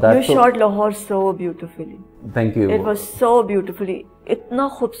हैं and all that. You shot Lahore so beautifully. Thank you. It was so beautifully. इतना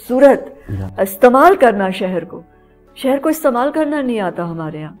खूबसूरत इस्तेमाल करना शहर को इस्तेमाल करना नहीं आता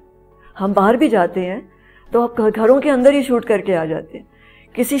हमारे यहाँ। हम बाहर भी जाते हैं तो आप घरों के अंदर ही शूट करके आ जाते हैं।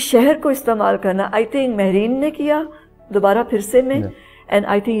 किसी शहर को इस्तेमाल करना, आई थिंक महरीन ने किया दोबारा फिर से में, and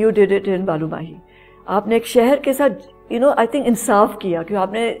I think you did it in बालू माही। आपने एक शहर के साथ आई थिंक इंसाफ किया कि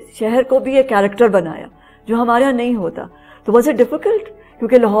आपने शहर को भी एक कैरेक्टर बनाया जो हमारे यहाँ नहीं होता। तो वाज इट डिफिकल्ट,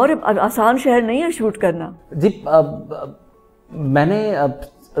 क्योंकि लाहौर आसान शहर नहीं है शूट करना? जी, मैंने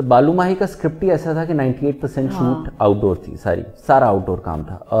बालू माही का स्क्रिप्ट ही ऐसा था कि 98% शूट आउटडोर थी, सारा आउटडोर काम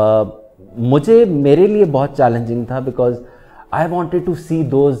था। मुझे मेरे लिए बहुत चैलेंजिंग था because I wanted to C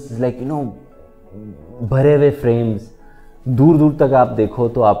those like भरे हुए फ्रेम्स, दूर दूर तक आप देखो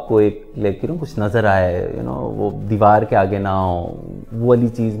तो आपको एक कुछ नजर आए, वो दीवार के आगे ना हो, वो वाली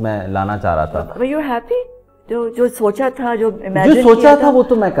चीज मैं लाना चाह रहा था। Were you happy? जो सोचा था, जो सोचा था वो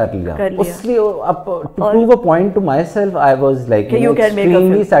तो मैं कर लिया। इसलिए अब to prove a point to my self I was like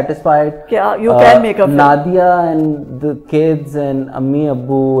extremely satisfied. Nadia and the kids and अम्मी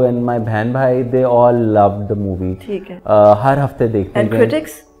अब्बू एंड माई बहन भाई, they all loved the movie. ठीक है। हर हफ्ते देखते हैं।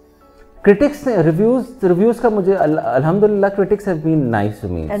 क्रिटिक्स ने रिव्यूज का मुझे अल्हम्दुलिल्लाह critics have been nice to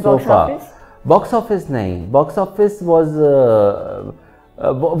me so far. Box office नहीं, box office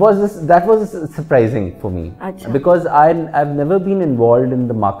that was surprising for me because I've never been involved in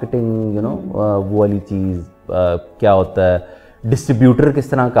the marketing, वो वाली चीज़ क्या होता है, डिस्ट्रीब्यूटर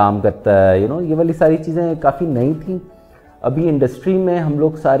किस तरह काम करता है, ये वाली सारी चीज़ें काफ़ी नई थी। अभी इंडस्ट्री में हम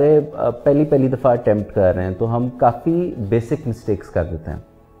लोग सारे पहली दफ़ा अटेम्प्ट कर रहे हैं, तो हम काफ़ी बेसिक मिस्टेक्स कर देते हैं,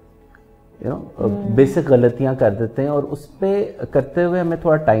 बेसिक गलतियाँ कर देते हैं, और उस पर करते हुए हमें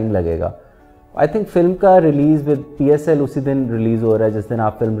थोड़ा टाइम लगेगा। आई थिंक फिल्म का रिलीज विद PSL उसी दिन रिलीज हो रहा है जिस दिन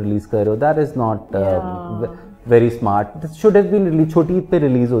आप फिल्म रिलीज कर रहे हो। That is not very smart. This should have been release, छोटी ईद पे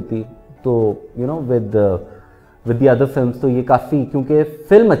रिलीज होती तो विद द अदर फिल्म्स, तो ये काफ़ी, क्योंकि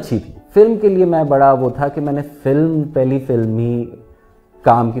फिल्म अच्छी थी। फिल्म के लिए मैं बड़ा वो था कि मैंने पहली फिल्म ही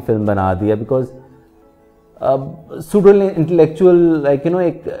काम की फिल्म बना दिया, बिकॉज सूडो इंटेलेक्चुअल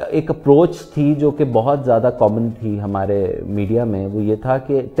एक अप्रोच थी जो कि बहुत ज़्यादा कॉमन थी हमारे मीडिया में। वो ये था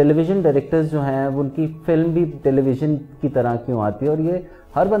कि टेलीविज़न डायरेक्टर्स जो हैं उनकी फिल्म भी टेलीविज़न की तरह क्यों आती है, और ये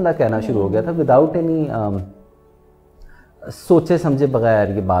हर बंदा कहना शुरू हो गया था विदाउट एनी सोचे समझे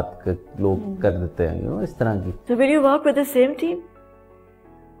बगैर ये बात लोग कर देते हैं, इस तरह की। So will you work with the same team?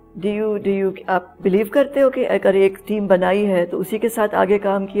 Do you आप बिलीव करते हो कि अगर एक टीम बनाई है तो उसी के साथ आगे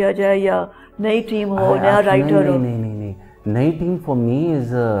काम किया जाए, या नई टीम हो, नया राइटर हो? नहीं, नई team for me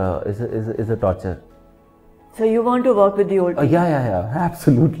is a torture. So you want to work with the old team? Yeah,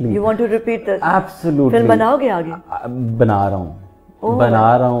 absolutely. You want to repeat that? Absolutely. Film बनाओगे आगे? बना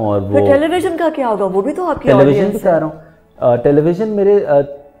रहा हूँ और वो टेलीविजन का क्या होगा? वो भी तो आपकी टेलीविजन भी कर रहा हूँ। टेलीविजन मेरे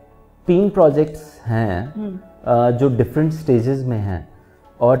 3 प्रोजेक्ट्स हैं जो डिफरेंट स्टेजेस में हैं,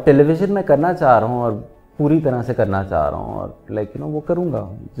 और टेलीविज़न मैं करना चाह रहा हूँ और पूरी तरह से करना चाह रहा हूँ, और वो करूँगा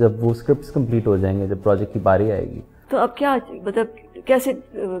जब वो स्क्रिप्ट्स कंप्लीट हो जाएंगे, जब प्रोजेक्ट की बारी आएगी। तो अब क्या, मतलब कैसे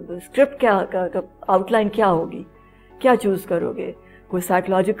स्क्रिप्ट क्या आउटलाइन क्या होगी, क्या चूज़ करोगे? कोई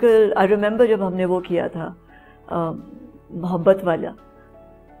साइकोलॉजिकल? आई रिमेंबर जब हमने वो किया था मोहब्बत वाला,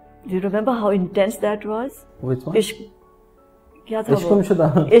 do you remember how intense that was? इश्क क्या था? इश्क गुमशुदा,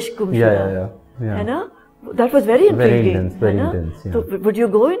 है ना? That was very intriguing. Very intense. Yeah. So would you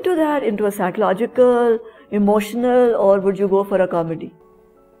go into that, into a psychological, emotional, or would you go for a comedy?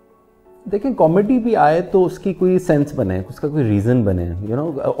 देखिए, comedy भी आए तो उसकी कोई सेंस बने, उसका कोई रीजन बने।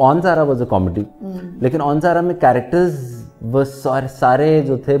 On Zaara was a comedy, लेकिन ऑन ज़ारा में कैरेक्टर्स वो सारे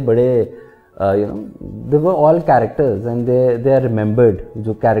जो थे बड़े दे were all characters and they are remembered,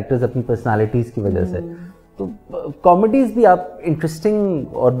 जो कैरेक्टर्स अपनी पर्सनालिटीज़ की वजह से। तो कॉमेडीज भी आप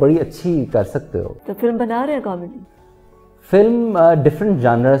इंटरेस्टिंग और बड़ी अच्छी कर सकते हो। तो फिल्म बना रहे हैं कॉमेडी? फिल्म डिफरेंट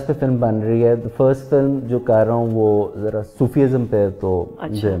जानर्स पे फिल्म बन रही है। द फर्स्ट फिल्म जो कर रहा हूँ वो ज़रा सूफीज़म पे, तो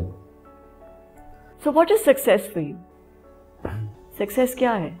अच्छा। So what is success for you? Success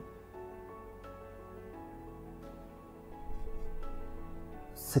क्या है?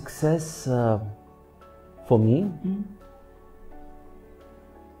 Success for me,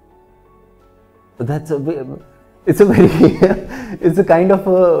 it's a kind of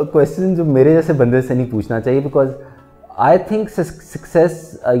a question जो मेरे जैसे बंदे से नहीं पूछना चाहिए, बिकॉज आई थिंक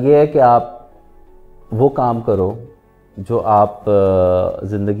सक्सेस ये है कि आप वो काम करो जो आप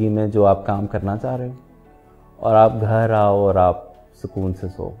ज़िंदगी में जो आप काम करना चाह रहे हो, और आप घर आओ और आप सुकून से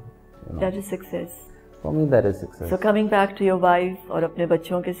सो। That is success. For me that is success. So coming back to your wife और अपने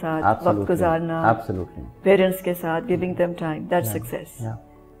बच्चों के साथ वक्त गुजारना, absolutely, parents के साथ giving them time, that's success.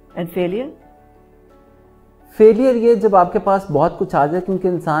 And failure? Failure ये जब आपके पास बहुत कुछ आ जाए, क्योंकि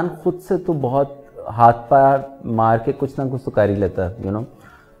इंसान खुद से तो बहुत हाथ पैर मार के कुछ ना कुछ तो कर ही लेता है,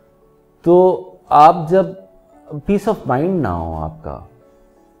 तो आप जब पीस ऑफ माइंड ना हो आपका,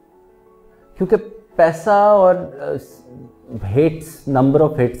 क्योंकि पैसा और हिट्स, नंबर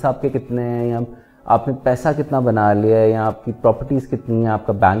ऑफ हिट्स आपके कितने हैं, या आपने पैसा कितना बना लिया है, या आपकी प्रॉपर्टीज़ कितनी है,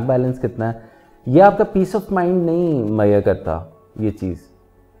 आपका बैंक बैलेंस कितना है, ये आपका पीस ऑफ माइंड नहीं मुहैया करता ये चीज़।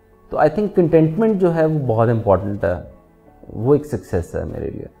 तो आई थिंक कंटेंटमेंट जो है वो बहुत इंपॉर्टेंट है, वो एक सक्सेस है मेरे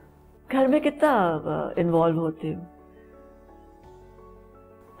लिए। घर में कितना इन्वॉल्व होते हो?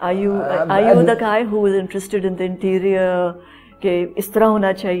 Are you the guy who is interested in the interior? कि इस तरह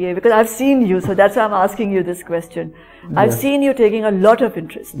होना चाहिए? Because I've seen you, so that's why I'm asking you this question. I've seen you taking a lot of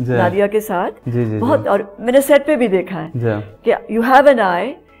interest Nadia के साथ, बहुत, और मैंने सेट पे भी देखा है कि you have an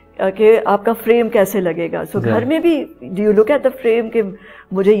eye कि आपका फ्रेम कैसे लगेगा। So घर में भी do you look at the frame कि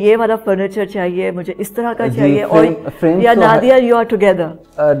मुझे ये वाला फर्नीचर चाहिए, मुझे इस तरह का चाहिए, और या Nadia you are together?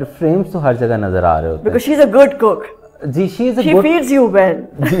 Frames तो हर जगह नजर आ रहे होते हैं। Because she's a good cook. Ji, she feeds you well.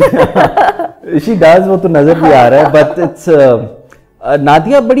 She does, वो तो नजर भी आ रहा है, but it's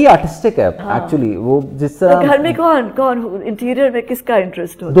नादिया बड़ी आर्टिस्टिक है एक्चुअली। वो जिस तरह घर में कौन इंटीरियर में किसका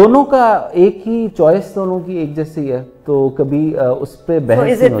इंटरेस्ट होता है? दोनों का एक ही चॉइस, दोनों की एक जैसी है, तो कभी उस पे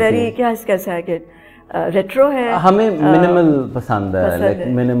बहस नहीं होती। वेरी कैसा है कि रेट्रो है? हमें मिनिमल पसंद है, लाइक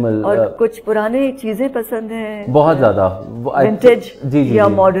मिनिमल, और कुछ पुरानी चीजें पसंद हैं बहुत ज्यादा। विंटेज या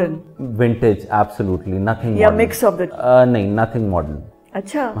मॉडर्न? विंटेज एब्सोल्युटली, नथिंग या मिक्स ऑफ द नहीं, नथिंग मॉडर्न।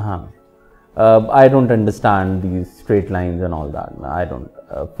 अच्छा। हाँ, I don't understand these straight lines and all that. I don't.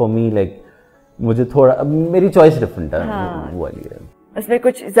 For me, like मुझे थोड़ा, मेरी चॉइस डिफरेंट है। हाँ, वो वाली है। इसमें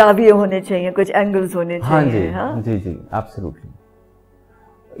कुछ ज़ाविये होने चाहिए, कुछ एंगल्स होने चाहिए। हाँ जी, हाँ? जी जी, एब्सोल्युटली।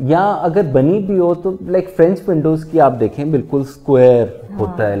 या अगर बनी भी हो तो लाइक फ्रेंच विंडोज की आप देखें, बिल्कुल स्क्वायर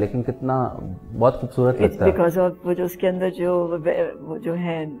होता है, लेकिन कितना बहुत खूबसूरत लगता है। बिकॉज ऑफ वो जो उसके अंदर जो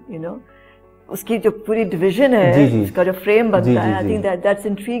है उसकी जो पूरी डिवीजन है, उसका जो फ्रेम बनता है, I think that's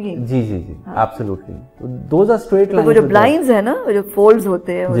intriguing. Ji ji ji, absolutely. Those are straight lines. वो जो ब्लाइंड्स है ना, जो फोल्ड्स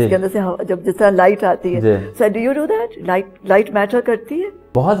होते हैं, उसके अंदर से जब जिस तरह लाइट आती है, so do you do that? Light matter करती है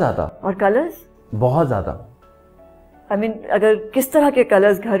बहुत ज्यादा, और कलर्स बहुत ज्यादा। आई मीन अगर किस तरह के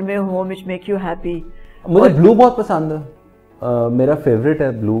कलर्स घर में हो व्हिच मेक यू हैप्पी? मुझे ब्लू बहुत पसंद है, मेरा फेवरेट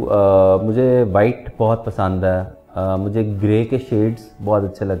है ब्लू। मुझे वाइट बहुत पसंद है, मुझे ग्रे के शेड्स बहुत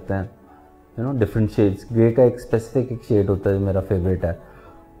अच्छे लगते हैं, डिफरेंट शेड्स। ग्रे का एक स्पेसिफिक एक शेड होता है जो मेरा फेवरेट है।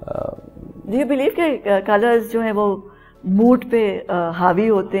 डू यू बिलीव कि कलर्स जो है वो मूड पे हावी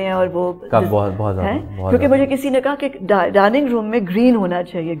होते हैं? और वो बहुत ज़्यादा, क्योंकि मुझे किसी ने कहा कि डाइनिंग रूम में ग्रीन होना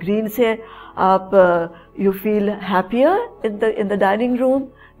चाहिए, ग्रीन से आप you feel happier in the dining room.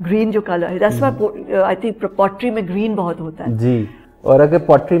 Green जो कलर है, that's why I think pottery में ग्रीन बहुत होता है जी। और अगर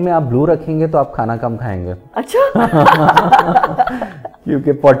पॉटरी में आप ब्लू रखेंगे तो आप खाना कम खाएंगे। अच्छा।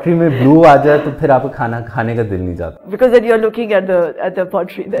 क्योंकि पॉटरी में ब्लू आ जाए तो फिर आपको खाना खाने का दिल नहीं जाता। Because then you are looking at the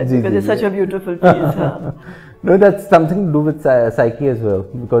pottery there, because it's such a beautiful piece. No, that's something to do with psyche as well,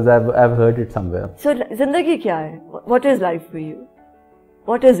 because I've heard it somewhere. So जिंदगी क्या है? What is life for you?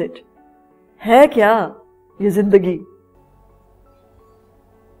 What is it? है क्या ये जिंदगी?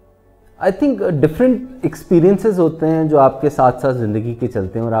 I think different experiences होते हैं जो आपके साथ साथ ज़िंदगी के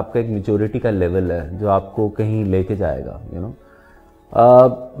चलते हैं, और आपका एक मैच्योरिटी का लेवल है जो आपको कहीं लेके जाएगा,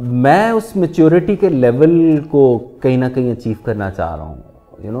 मैं उस मैच्योरिटी के लेवल को कहीं ना कहीं अचीव करना चाह रहा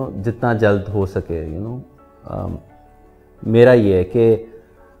हूँ, जितना जल्द हो सके। मेरा ये है कि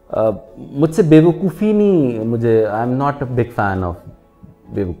मुझसे बेवकूफ़ी नहीं, मुझे I am not a big fan of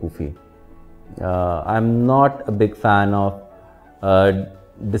बेवकूफ़ी। I am not a big fan of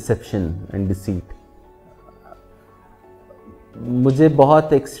deception and deceit. मुझे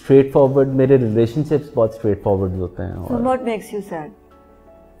बहुत एक स्ट्रेट फॉरवर्ड, मेरे रिलेशनशिप्स बहुत स्ट्रेट फॉरवर्ड होते हैं। So what makes you sad?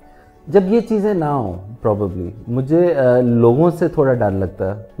 जब ये चीज़ें ना हो, प्रॉबेबली मुझे लोगों से थोड़ा डर लगता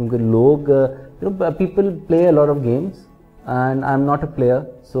है, क्योंकि लोग people play a lot of games and I am not a player.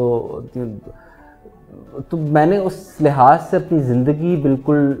 सो तो मैंने उस लिहाज से अपनी ज़िंदगी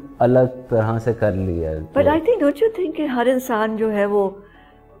बिल्कुल अलग तरह से कर ली है। But I think, don't you think कि हर इंसान जो है वो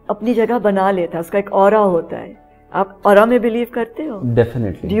अपनी जगह बना लेता है, उसका एक ऑरा होता है। आप ऑरा में बिलीव करते हो?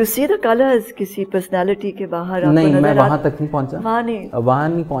 Definitely. Do you see the colours किसी पर्सनालिटी के बाहर? नहीं, मैं वहाँ तक नहीं पहुँचा। वहाँ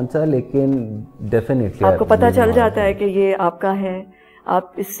नहीं पहुँचा, लेकिन डेफिनेटली आपको पता चल जाता है कि ये आपका है,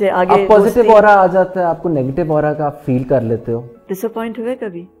 आप इससे आगे पॉजिटिव ऑरा आ जाता है, आपको नेगेटिव ऑरा का आप फील कर लेते हो। डिसअपॉइंट हुए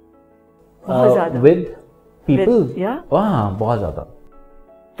कभी? बहुत ज्यादा विद पीपल? हाँ, बहुत ज्यादा।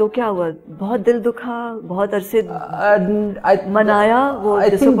 तो क्या हुआ? बहुत दिल दुखा, बहुत अरसे मनाया वो? आई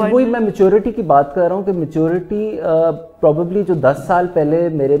थिंक वही मैं मैच्योरिटी की बात कर रहा हूँ कि मैच्योरिटी प्रोबेबली जो 10 साल पहले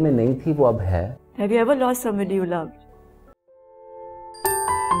मेरे में नहीं थी वो अब है। Have you ever lost somebody you loved?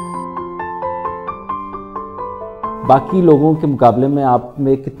 बाकी लोगों के मुकाबले में आप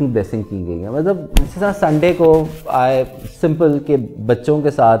में कितनी ब्लेसिंग की गई है? मतलब जिस तरह संडे को आए सिंपल के बच्चों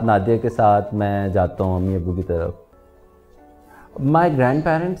के साथ, नादिया के साथ मैं जाता हूँ अम्मी अबू की तरफ. My grand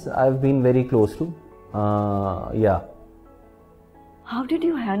parents I have been very close to. या how did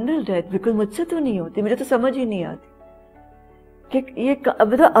you handle that? Because मुझसे तो नहीं होती, मुझे तो समझ ही नहीं आती कि ये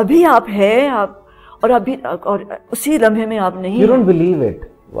मतलब अभी आप हैं, आप और अभी और उसी लम्हे में आप नहीं. You don't believe it.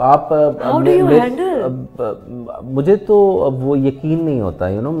 आप हाउ डू यू हैंडल? मुझे तो वो यकीन नहीं होता.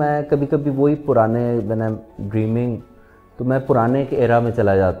 यू नो, मैं कभी कभी वही पुराने व्हेन आई एम ड्रीमिंग, तो मैं पुराने के एरा में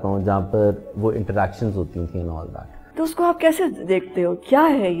चला जाता हूँ जहाँ पर वो इंटरेक्शंस होती थी एंड ऑल दैट. तो उसको आप कैसे देखते हो? क्या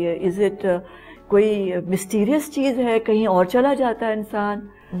है ये? इज इट कोई मिस्टीरियस चीज है? कहीं और चला जाता है इंसान?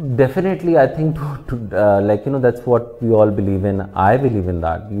 Definitely, I think like you know, that's what we all believe in. I believe in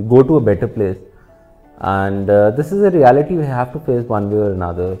that. You go to a better place, and this is a reality we have to face one way or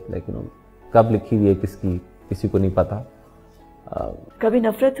another. Like you know, कब लिखी हुई है किसकी, किसी को नहीं पता. कभी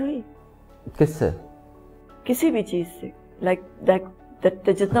नफरत हुई? किससे? किसी भी चीज से. Like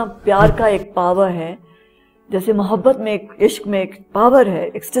that जितना प्यार का एक पावर है, जैसे मोहब्बत में, एक इश्क में एक पावर है,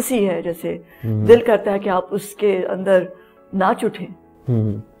 एक्सटेसी है, जैसे दिल करता है कि आप उसके अंदर नाच उठें.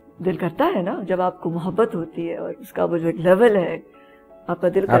 दिल करता है ना जब आपको मोहब्बत होती है और उसका वो जो एक लेवल है आपका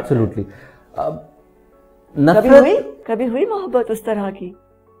दिल करता है. Absolutely. कभी हुई मोहब्बत उस तरह की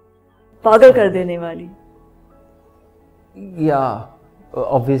पागल कर देने वाली? या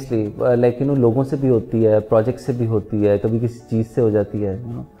ऑब्वियसली, लाइक यू नो, लोगों से भी होती है, प्रोजेक्ट से भी होती है, कभी किसी चीज से हो जाती है.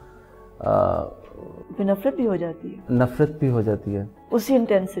 यू नो, नफरत भी हो जाती है. नफरत भी हो जाती है उसी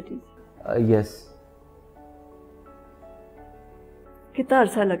इंटेंसिटी. यस. कितना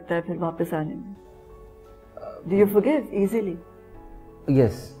अरसा लगता है फिर वापस आने में? Do you forgive easily?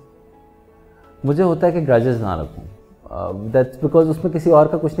 Yes. मुझे होता है कि ग्रजेस ना रखूं. That's because उसमें किसी और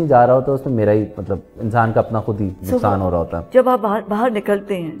का कुछ नहीं जा रहा होता, उसमें मेरा ही, मतलब इंसान का अपना खुद ही नुकसान हो रहा होता है. जब आप बाहर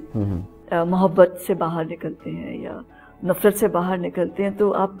निकलते हैं, मोहब्बत से बाहर निकलते हैं या नफरत से बाहर निकलते हैं,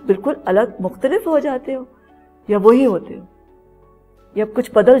 तो आप बिल्कुल अलग मुख्तलिफ हो जाते हो या वही होते हो या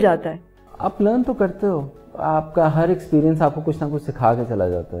कुछ बदल जाता है? आप लर्न तो करते हो. आपका हर एक्सपीरियंस आपको कुछ ना कुछ सिखा के चला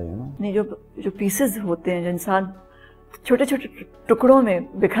जाता है. यू नो, नहीं, जो पीसेस होते हैं, जो इंसान छोटे छोटे टुकड़ों में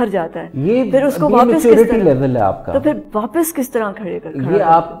बिखर जाता है, ये फिर उसको वापस किस तरह लेवल है आपका, तो फिर वापस किस तरह खड़े कर? ये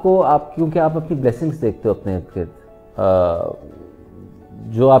आपको क्योंकि आप अपनी ब्लेसिंग्स देखते हो अपने इर्द-गिर्द,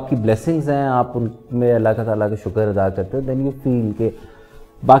 जो आपकी ब्लेसिंग्स हैं आप उनमें अल्लाह ताला का शुक्र अदा करते हो. देन यू फील के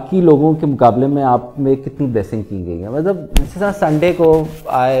बाकी लोगों के मुकाबले में आप में कितनी ब्लेसिंग की गई है. मतलब जिस तरह संडे को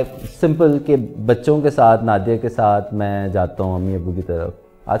आए सिंपल के बच्चों के साथ, नादिया के साथ मैं जाता हूँ अम्मी अबू की तरफ.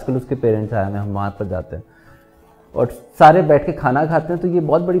 आजकल उसके पेरेंट्स आए हैं, हम वहाँ पर जाते हैं और सारे बैठ के खाना खाते हैं, तो ये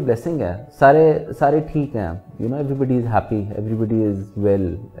बहुत बड़ी ब्लेसिंग है. सारे ठीक हैं. You know, everybody is happy, everybody is well,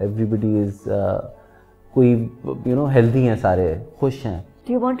 everybody is कोई यू नो हेल्दी हैं, सारे खुश हैं.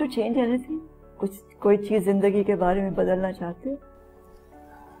 Do you want to change anything? कोई चीज़ ज़िंदगी के बारे में बदलना चाहते हो?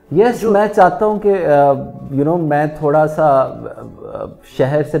 यस, मैं चाहता हूँ कि यू नो, मैं थोड़ा सा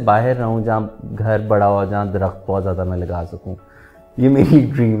शहर से बाहर रहूँ, जहाँ घर बड़ा हो, जहाँ दरख्त बहुत ज़्यादा मैं लगा सकूँ. ये मेरी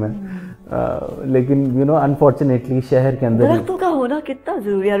ड्रीम है. लेकिन यू नो, अनफॉर्चुनेटली शहर के अंदर दरख्तों का होना कितना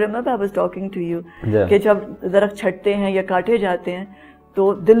ज़रूरी है. Remember I was talking to you कि जब दरख्त छटते हैं या काटे जाते हैं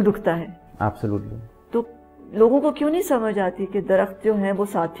तो दिल दुखता है. एब्सोल्युटली. तो लोगों को क्यों नहीं समझ आती कि दरख्त जो हैं वो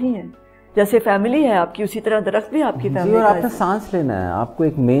साथी हैं, जैसे फैमिली है आपकी, उसी तरह दरख्त भी आपकी फैमिली है. और आपने सांस लेना है, आपको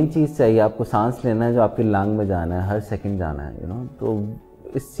एक मेन चीज़ चाहिए, आपको सांस लेना है जो आपके लंग में जाना है, हर सेकंड जाना है. यू नो, तो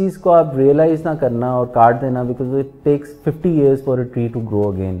इस चीज़ को आप रियलाइज़ ना करना और काट देना, because it takes 50 years for a tree to grow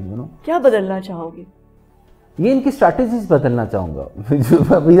again. You know, क्या बदलना चाहोगे? ये इनकी स्ट्रैटेजीज बदलना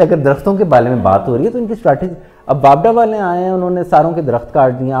चाहूँगा. अभी अगर दरख्तों के बारे में बात हो रही है तो इनकी स्ट्रैटेजी, अब बाबडा वाले आए हैं, उन्होंने सारों के दरख्त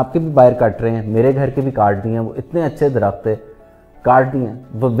काट दिए, आपके भी बाहर काट रहे हैं, मेरे घर के भी काट दिए हैं. वो इतने अच्छे दरख्त है, काट दिए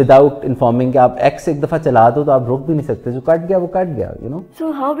वो विदाउट इन्फॉर्मिंग कि आप एक्स एक दफ़ा चला दो तो आप रोक भी नहीं सकते. जो काट गया वो काट गया. You know,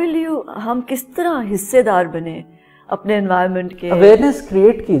 so how will you, हम किस तरह हिस्सेदार बने अपने एनवायरनमेंट के? अवेयरनेस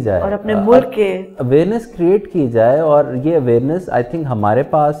क्रिएट की जाए और अपने मुल्क के अवेयरनेस क्रिएट की जाए. और ये अवेयरनेस आई थिंक हमारे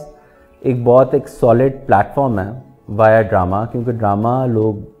पास एक सॉलिड प्लेटफॉर्म है वाया ड्रामा, क्योंकि ड्रामा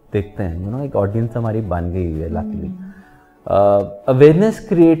लोग देखते हैं. यू नो, एक ऑडियंस हमारी बन गई है लकीली. अवेयरनेस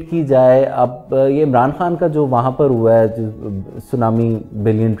क्रिएट की जाए. अब ये इमरान खान का जो वहाँ पर हुआ है, जो tsunami,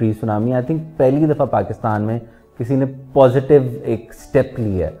 billion tree tsunami, I think पहली दफ़ा पाकिस्तान में किसी ने पॉजिटिव एक स्टेप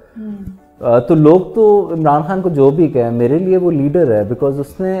लिया है. तो लोग तो इमरान खान को जो भी कहें, मेरे लिए वो लीडर है, बिकॉज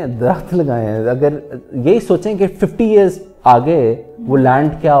उसने दरख्त लगाए हैं. अगर यही सोचें कि 50 years आगे वो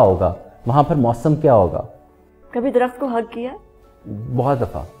लैंड क्या होगा, वहाँ पर मौसम क्या होगा. कभी दरख्त को हग किया? बहुत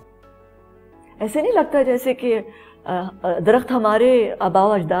दफ़ा. ऐसे नहीं लगता जैसे कि दरख्त हमारे आबा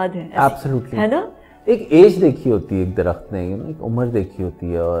अजदाद हैं? एब्सोल्युटली, है ना? एक एज देखी होती है एक दरख्त ने, एक उम्र देखी होती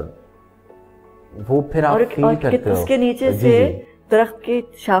है, और वो फिर आप फील करते हो उसके नीचे से दरख्त के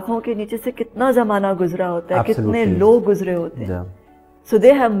शाखों के नीचे से कितना जमाना गुजरा होता है, कितने लोग गुजरे होते हैं. So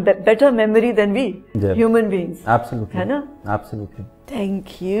they have better memory than we human beings. Absolutely. है ना? Absolutely.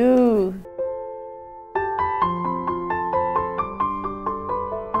 Thank you.